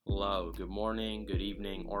Hello, good morning, good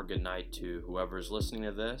evening, or good night to whoever's listening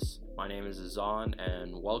to this. My name is Azan,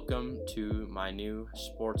 and welcome to my new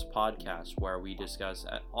sports podcast where we discuss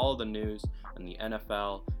all the news in the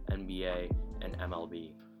NFL, NBA, and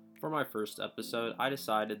MLB. For my first episode, I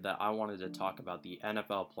decided that I wanted to talk about the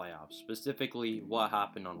NFL playoffs, specifically what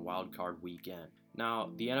happened on Wild Card Weekend.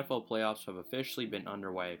 Now, the NFL playoffs have officially been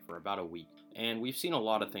underway for about a week, and we've seen a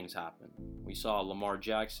lot of things happen. We saw Lamar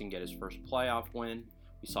Jackson get his first playoff win.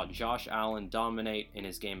 We saw Josh Allen dominate in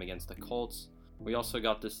his game against the Colts. We also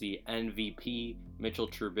got to see MVP Mitchell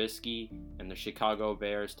Trubisky and the Chicago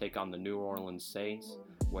Bears take on the New Orleans Saints,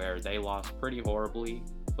 where they lost pretty horribly.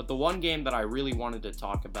 But the one game that I really wanted to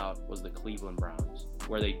talk about was the Cleveland Browns,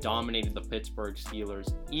 where they dominated the Pittsburgh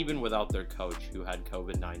Steelers even without their coach who had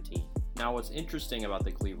COVID-19. Now, what's interesting about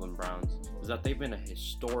the Cleveland Browns is that they've been a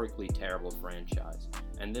historically terrible franchise,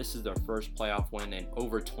 and this is their first playoff win in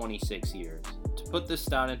over 26 years. To put this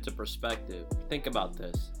stat into perspective, think about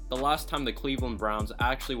this. The last time the Cleveland Browns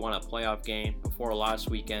actually won a playoff game before last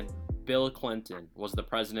weekend, Bill Clinton was the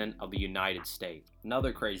president of the United States.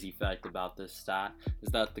 Another crazy fact about this stat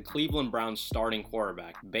is that the Cleveland Browns starting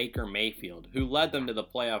quarterback, Baker Mayfield, who led them to the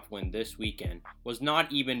playoff win this weekend, was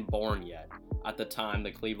not even born yet at the time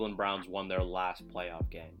the Cleveland Browns won their last playoff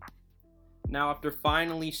game. Now, after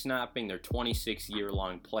finally snapping their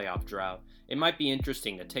 26-year-long playoff drought, it might be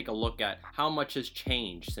interesting to take a look at how much has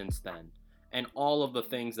changed since then, and all of the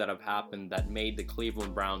things that have happened that made the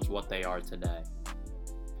Cleveland Browns what they are today.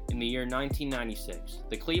 In the year 1996,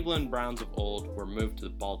 the Cleveland Browns of old were moved to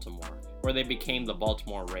Baltimore, where they became the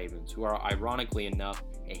Baltimore Ravens, who are ironically enough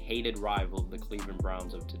a hated rival of the Cleveland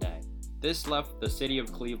Browns of today. This left the city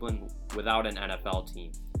of Cleveland without an NFL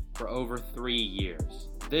team for over 3 years.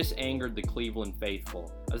 This angered the Cleveland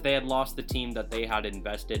faithful, as they had lost the team that they had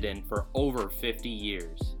invested in for over 50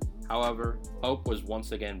 years. However, hope was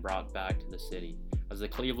once again brought back to the city, as the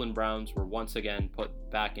Cleveland Browns were once again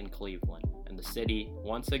put back in Cleveland, and the city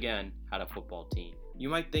once again had a football team. You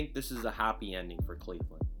might think this is a happy ending for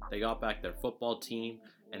Cleveland. They got back their football team,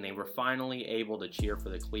 and they were finally able to cheer for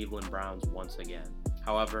the Cleveland Browns once again.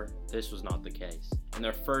 However, this was not the case. In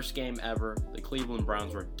their first game ever, the Cleveland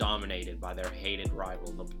Browns were dominated by their hated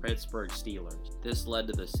rival, the Pittsburgh Steelers. This led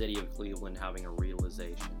to the city of Cleveland having a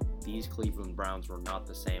realization. These Cleveland Browns were not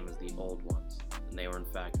the same as the old ones, and they were in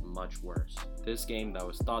fact much worse. This game that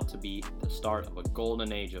was thought to be the start of a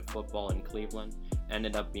golden age of football in Cleveland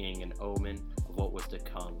ended up being an omen of what was to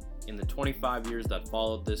come. In the 25 years that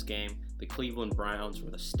followed this game, the Cleveland Browns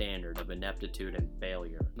were the standard of ineptitude and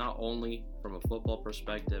failure, not only from a football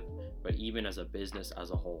perspective, but even as a business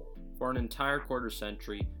as a whole. For an entire quarter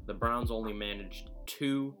century, the Browns only managed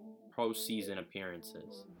 2 postseason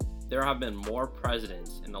appearances. There have been more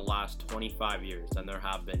presidents in the last 25 years than there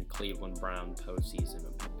have been Cleveland Brown postseason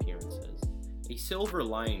appearances. A silver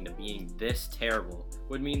lining to being this terrible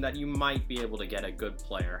would mean that you might be able to get a good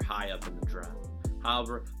player high up in the draft.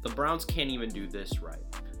 However, the Browns can't even do this right.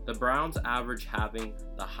 The Browns average having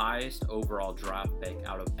the highest overall draft pick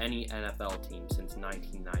out of any NFL team since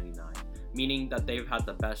 1999, meaning that they've had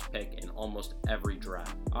the best pick in almost every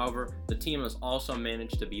draft. However, the team has also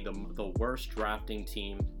managed to be the worst drafting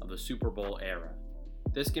team of the Super Bowl era.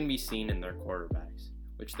 This can be seen in their quarterbacks,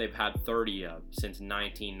 which they've had 30 of since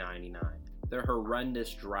 1999. Their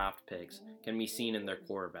horrendous draft picks can be seen in their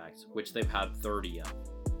quarterbacks, which they've had 30 of.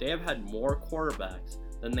 They have had more quarterbacks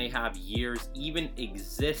than they have years even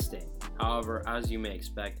existing. However, as you may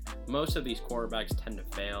expect, most of these quarterbacks tend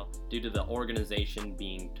to fail due to the organization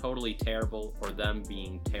being totally terrible or them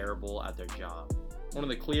being terrible at their job. One of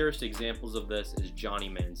the clearest examples of this is Johnny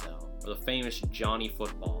Manziel, or the famous Johnny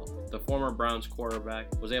Football. The former Browns quarterback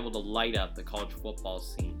was able to light up the college football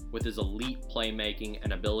scene with his elite playmaking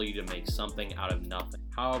and ability to make something out of nothing.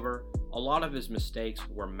 However, a lot of his mistakes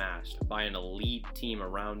were masked by an elite team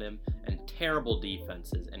around him and terrible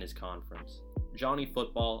defenses in his conference. Johnny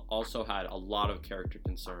Football also had a lot of character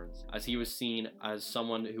concerns, as he was seen as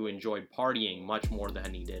someone who enjoyed partying much more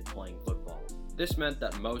than he did playing football. This meant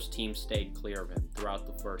that most teams stayed clear of him throughout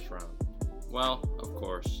the first round. Well, of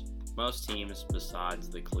course, most teams besides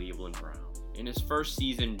the Cleveland Browns. In his first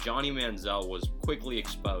season, Johnny Manziel was quickly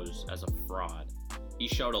exposed as a fraud. He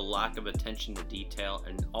showed a lack of attention to detail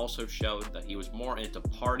and also showed that he was more into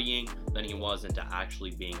partying than he was into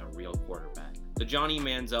actually being a real quarterback. The Johnny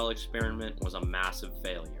Manziel experiment was a massive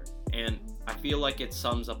failure, and I feel like it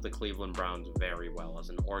sums up the Cleveland Browns very well as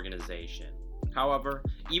an organization. However,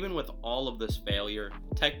 even with all of this failure,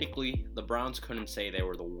 technically, the Browns couldn't say they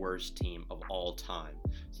were the worst team of all time,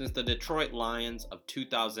 since the Detroit Lions of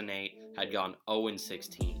 2008 had gone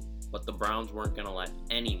 0-16, but the Browns weren't going to let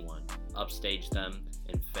anyone upstage them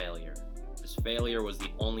in failure. failure was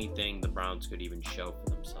the only thing the Browns could even show for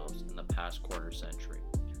themselves in the past quarter century.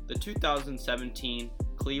 The 2017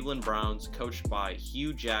 Cleveland Browns, coached by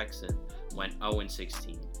Hugh Jackson, went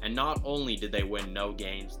 0-16. And not only did they win no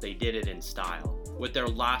games, they did it in style, with their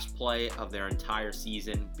last play of their entire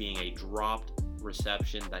season being a dropped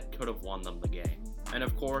reception that could have won them the game. And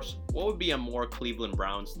of course, what would be a more Cleveland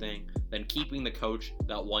Browns thing than keeping the coach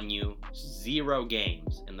that won you 0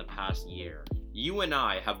 games in the past year? You and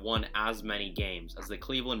I have won as many games as the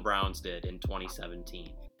Cleveland Browns did in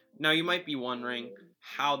 2017. Now you might be wondering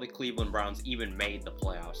how the Cleveland Browns even made the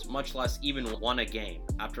playoffs, much less even won a game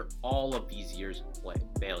after all of these years of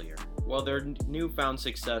failure. Well, their newfound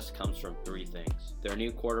success comes from 3 things: their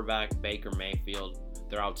new quarterback, Baker Mayfield,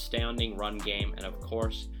 their outstanding run game, and of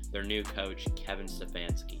course, their new coach, Kevin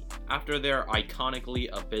Stefanski. After their iconically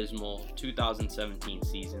abysmal 2017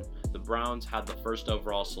 season, the Browns had the first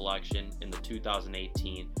overall selection in the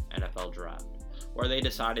 2018 NFL Draft, where they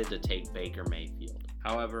decided to take Baker Mayfield.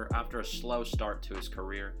 However, after a slow start to his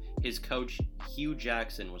career, his coach, Hugh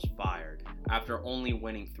Jackson, was fired after only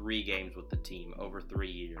winning 3 games with the team over 3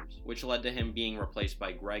 years, which led to him being replaced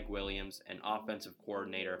by Greg Williams and offensive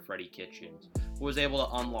coordinator Freddie Kitchens, who was able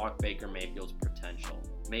to unlock Baker Mayfield's potential.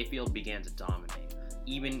 Mayfield began to dominate,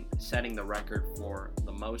 even setting the record for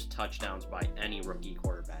the most touchdowns by any rookie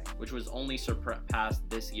quarterback, which was only surpassed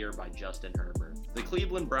this year by Justin Herbert. The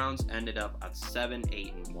Cleveland Browns ended up at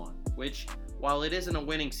 7-8-1, which, while it isn't a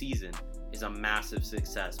winning season, is a massive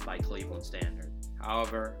success by Cleveland standards.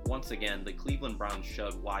 However, once again, the Cleveland Browns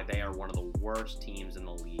showed why they are one of the worst teams in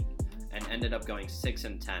the league and ended up going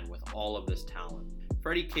 6-10 with all of this talent.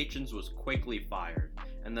 Freddie Kitchens was quickly fired,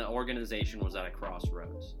 and the organization was at a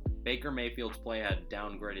crossroads. Baker Mayfield's play had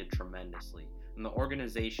downgraded tremendously, and the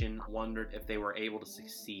organization wondered if they were able to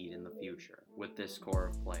succeed in the future with this core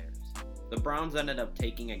of players. The Browns ended up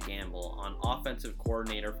taking a gamble on offensive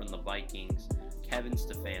coordinator from the Vikings, Kevin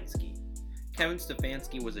Stefanski. Kevin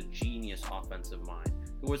Stefanski was a genius offensive mind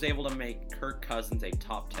who was able to make Kirk Cousins a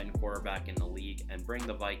top 10 quarterback in the league and bring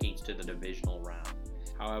the Vikings to the divisional round.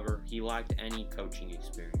 However, he lacked any coaching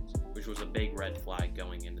experience, which was a big red flag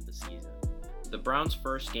going into the season. The Browns'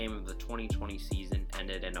 first game of the 2020 season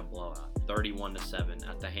ended in a blowout, 31-7,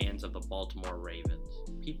 at the hands of the Baltimore Ravens.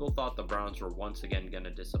 People thought the Browns were once again going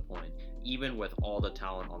to disappoint, even with all the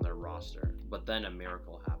talent on their roster. But then a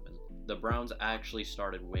miracle happened. The Browns actually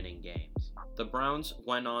started winning games. The Browns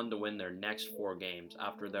went on to win their next 4 games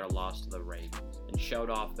after their loss to the Ravens, and showed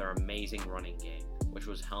off their amazing running game, which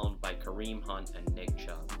was helmed by Kareem Hunt and Nick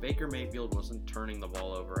Chubb. Baker Mayfield wasn't turning the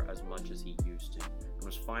ball over as much as he used to, and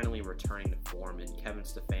was finally returning to form in Kevin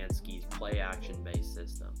Stefanski's play-action-based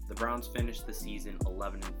system. The Browns finished the season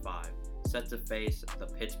 11-5, set to face the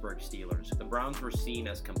Pittsburgh Steelers. The Browns were seen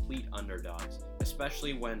as complete underdogs,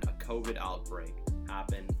 especially when a COVID outbreak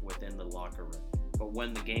happened within the locker room. But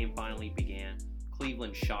when the game finally began,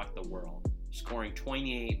 Cleveland shocked the world, scoring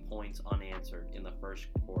 28 points unanswered in the first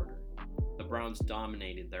quarter. The Browns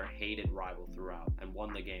dominated their hated rival throughout and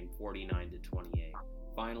won the game 49-28,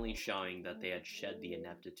 finally showing that they had shed the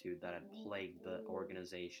ineptitude that had plagued the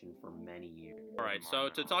organization for many years. Alright, so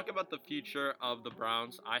to talk about the future of the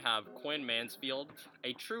Browns, I have Quinn Mansfield,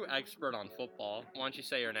 a true expert on football. Why don't you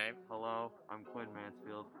say your name? Hello, I'm Quinn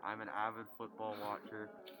Mansfield. I'm an avid football watcher.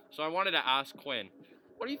 So I wanted to ask Quinn,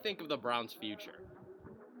 what do you think of the Browns' future?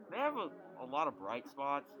 They have a lot of bright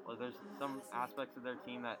spots. There's some aspects of their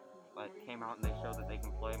team that came out and they showed that they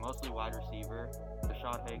can play, mostly wide receiver.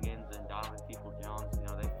 Rashad Higgins and Donovan Peoples-Jones,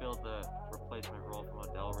 they filled the replacement role from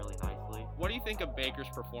Odell really nicely. What do you think of Baker's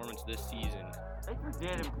performance this season? Baker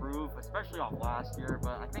did improve, especially off last year,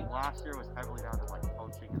 but I think last year was heavily down to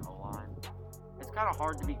coaching and O-line. It's kind of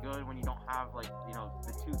hard to be good when you don't have the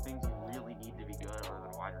 2 things you really need to be good other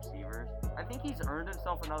than wide receivers. I think he's earned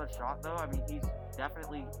himself another shot though. I mean, he's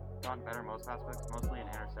definitely gotten better in most aspects, mostly in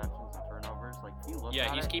interceptions and turnovers. If you look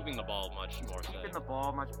at he's it, keeping the ball much more. He's keeping the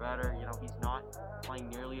ball much better. He's not playing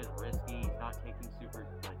nearly as risky. He's not taking super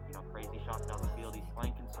crazy shots down the field. He's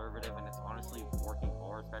playing conservative, and it's honestly working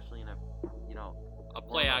for, especially in a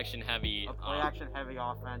play action heavy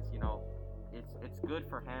offense. It's good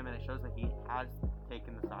for him, and it shows that he has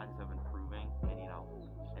taken the signs of improving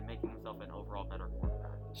and making himself an overall better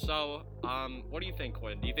quarterback. So, what do you think,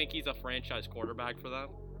 Quinn? Do you think he's a franchise quarterback for them?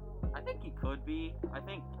 I think he could be. I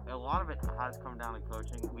think a lot of it has come down to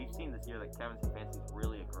coaching. We've seen this year that Kevin Stefanski is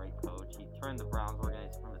really a great coach. He turned the Browns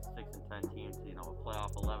organization from a 6-10 team to a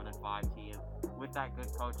playoff 11-5 team. With that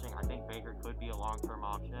good coaching, I think Baker could be a long-term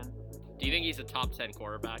option. Do you think he's a top 10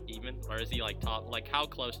 quarterback even, or is he top? How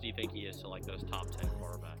close do you think he is to those top 10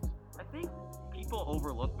 quarterbacks? I think people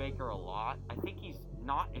overlook Baker a lot. I think he's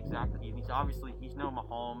not exactly. He's no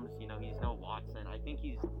Mahomes. He's no Watson. I think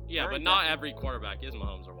he's but not every quarterback is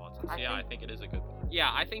Mahomes or Watson. So I think it is a good. Yeah,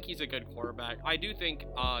 I think he's a good quarterback. I do think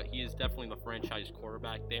he is definitely the franchise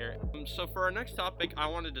quarterback there. So for our next topic, I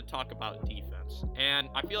wanted to talk about defense, and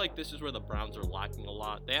I feel like this is where the Browns are lacking a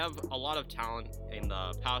lot. They have a lot of talent in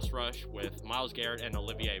the pass rush with Myles Garrett and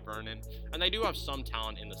Olivier Vernon, and they do have some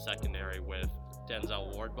talent in the secondary with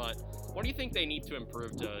Denzel Ward, but what do you think they need to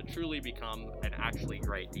improve to truly become an actually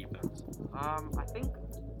great defense? I think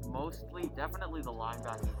definitely the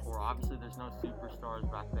linebacking core. Obviously, there's no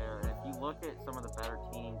superstars back there, and if you look at some of the better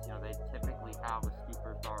teams, they typically have a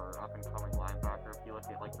superstar or up-and-coming linebacker. If you look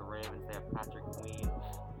at, like, the Ravens, they have Patrick Queen.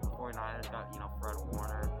 The 49ers got, Fred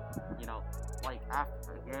Warner.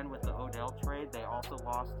 Again, with the Odell trade, they also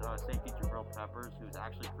lost safety Jabril Peppers, who's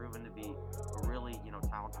actually proven to be a really,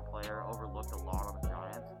 talented player, overlooked a lot on the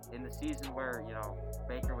Giants. In the season where,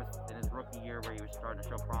 Baker was in his rookie year where he was starting to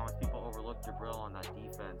show promise, people overlooked Jabril on that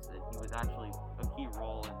defense, and he was actually a key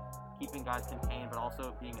role in keeping guys contained, but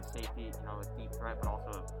also being a safety, a deep threat, but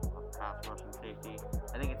also a pass rushing safety.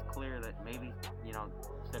 I think it's clear that maybe,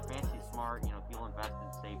 Stefanski's smart, he'll invest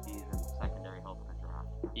in safeties and secondary help in the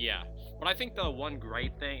draft. Yeah, but I think the one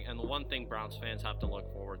great thing and the one thing Browns fans have to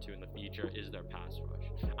look forward to in the future is their pass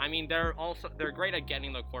rush. I mean, they're great at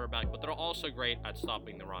getting the quarterback, but they're also great at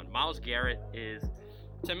stopping the run. Myles Garrett is,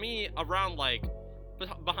 to me, around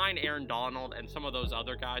behind Aaron Donald and some of those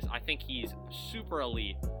other guys. I think he's super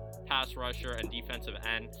elite pass rusher and defensive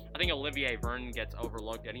end. I think Olivier Vernon gets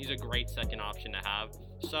overlooked, and he's a great second option to have.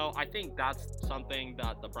 So I think that's something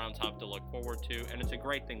that the Browns have to look forward to, and it's a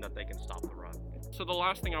great thing that they can stop the run. So the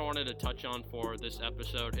last thing I wanted to touch on for this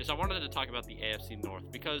episode is I wanted to talk about the AFC North,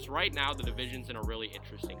 because right now the division's in a really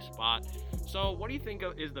interesting spot. So what do you think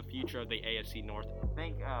is the future of the AFC North? I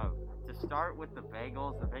think to start with the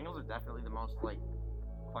Bengals are definitely the most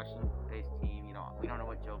question-based team. We don't know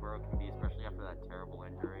what Joe Burrow can be, especially after that terrible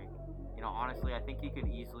injury. Honestly, I think he could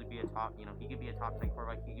easily be a top 10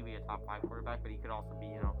 quarterback. He could be a top 5 quarterback, but he could also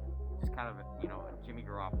be, just kind of a Jimmy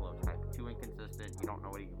Garoppolo type. Too inconsistent. You don't know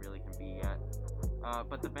what he really can be yet.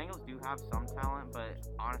 But the Bengals do have some talent, but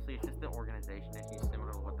honestly, it's just the organization issues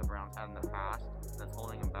similar to what the Browns had in the past that's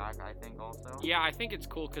holding them back, I think, also. Yeah, I think it's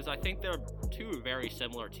cool because I think they're two very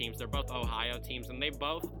similar teams. They're both Ohio teams, and they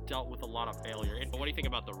both dealt with a lot of failure. But what do you think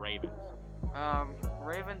about the Ravens?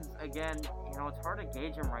 Ravens, again, it's hard to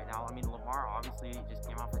gauge him right now. I mean, Lamar obviously just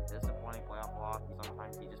came off a disappointing playoff loss.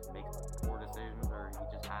 Sometimes he just makes poor decisions, or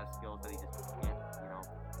he just has skills that he just can't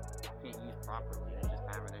use properly. It's just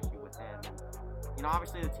kind of an issue with him. And,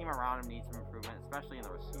 obviously the team around him needs some improvement, especially in the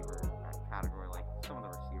receiver category. Like, some of the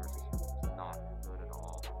receivers is not good at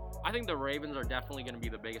all. I think the Ravens are definitely going to be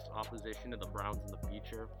the biggest opposition to the Browns in the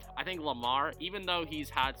future. I think Lamar, even though he's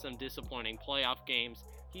had some disappointing playoff games,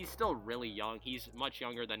 he's still really young. He's much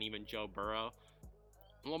younger than even Joe Burrow.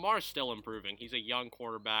 Lamar's still improving. He's a young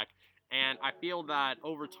quarterback, and I feel that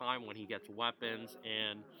over time when he gets weapons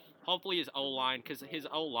and hopefully his O-line, because his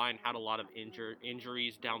O-line had a lot of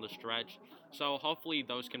injuries down the stretch, so hopefully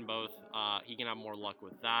those can both, he can have more luck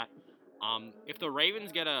with that. If the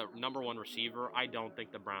Ravens get a number 1 receiver, I don't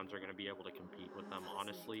think the Browns are going to be able to compete with them,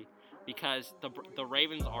 honestly, because the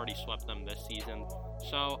Ravens already swept them this season.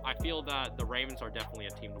 So I feel that the Ravens are definitely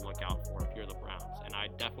a team to look out for if you're the Browns, and I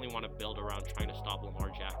definitely want to build around trying to stop Lamar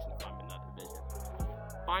Jackson if I'm in that division.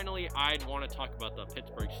 Finally, I'd want to talk about the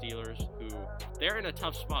Pittsburgh Steelers, who they're in a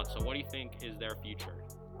tough spot. So what do you think is their future?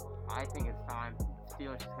 I think it's time.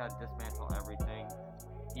 Steelers just got to dismantle everything.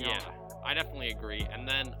 I definitely agree. And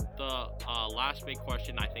then the last big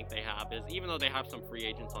question I think they have is, even though they have some free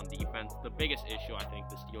agents on defense, the biggest issue I think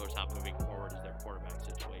the Steelers have moving forward is their quarterback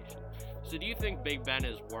situation. So do you think Big Ben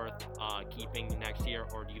is worth keeping next year,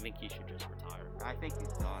 or do you think he should just retire? I think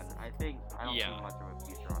he's done. I don't see much of a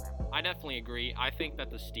future on him. I definitely agree. I think that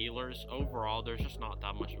the Steelers, overall, there's just not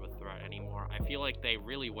that much of a threat anymore. I feel like they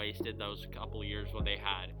really wasted those couple of years where they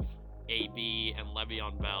had AB and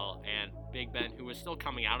Le'Veon Bell and Big Ben, who was still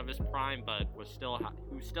coming out of his prime, but who still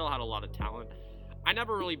had a lot of talent. I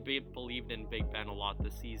never really believed in Big Ben a lot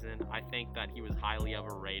this season. I think that he was highly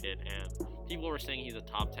overrated, and people were saying he's a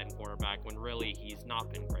top 10 quarterback when really he's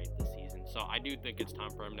not been great this season. So I do think it's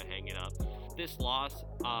time for him to hang it up. This loss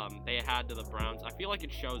they had to the Browns, I feel like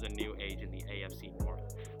it shows a new age in the AFC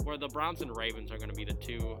North, where the Browns and Ravens are going to be the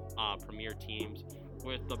two premier teams.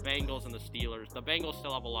 With the Bengals and the Steelers, the Bengals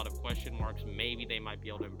still have a lot of question marks. Maybe they might be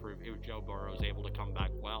able to improve if Joe Burrow is able to come back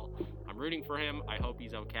well. I'm rooting for him. I hope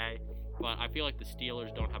he's okay. But I feel like the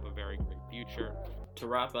Steelers don't have a very great future. To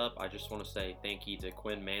wrap up, I just want to say thank you to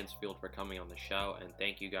Quinn Mansfield for coming on the show, and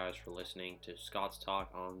thank you guys for listening to Scott's Talk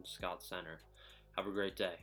on Scott Center. Have a great day.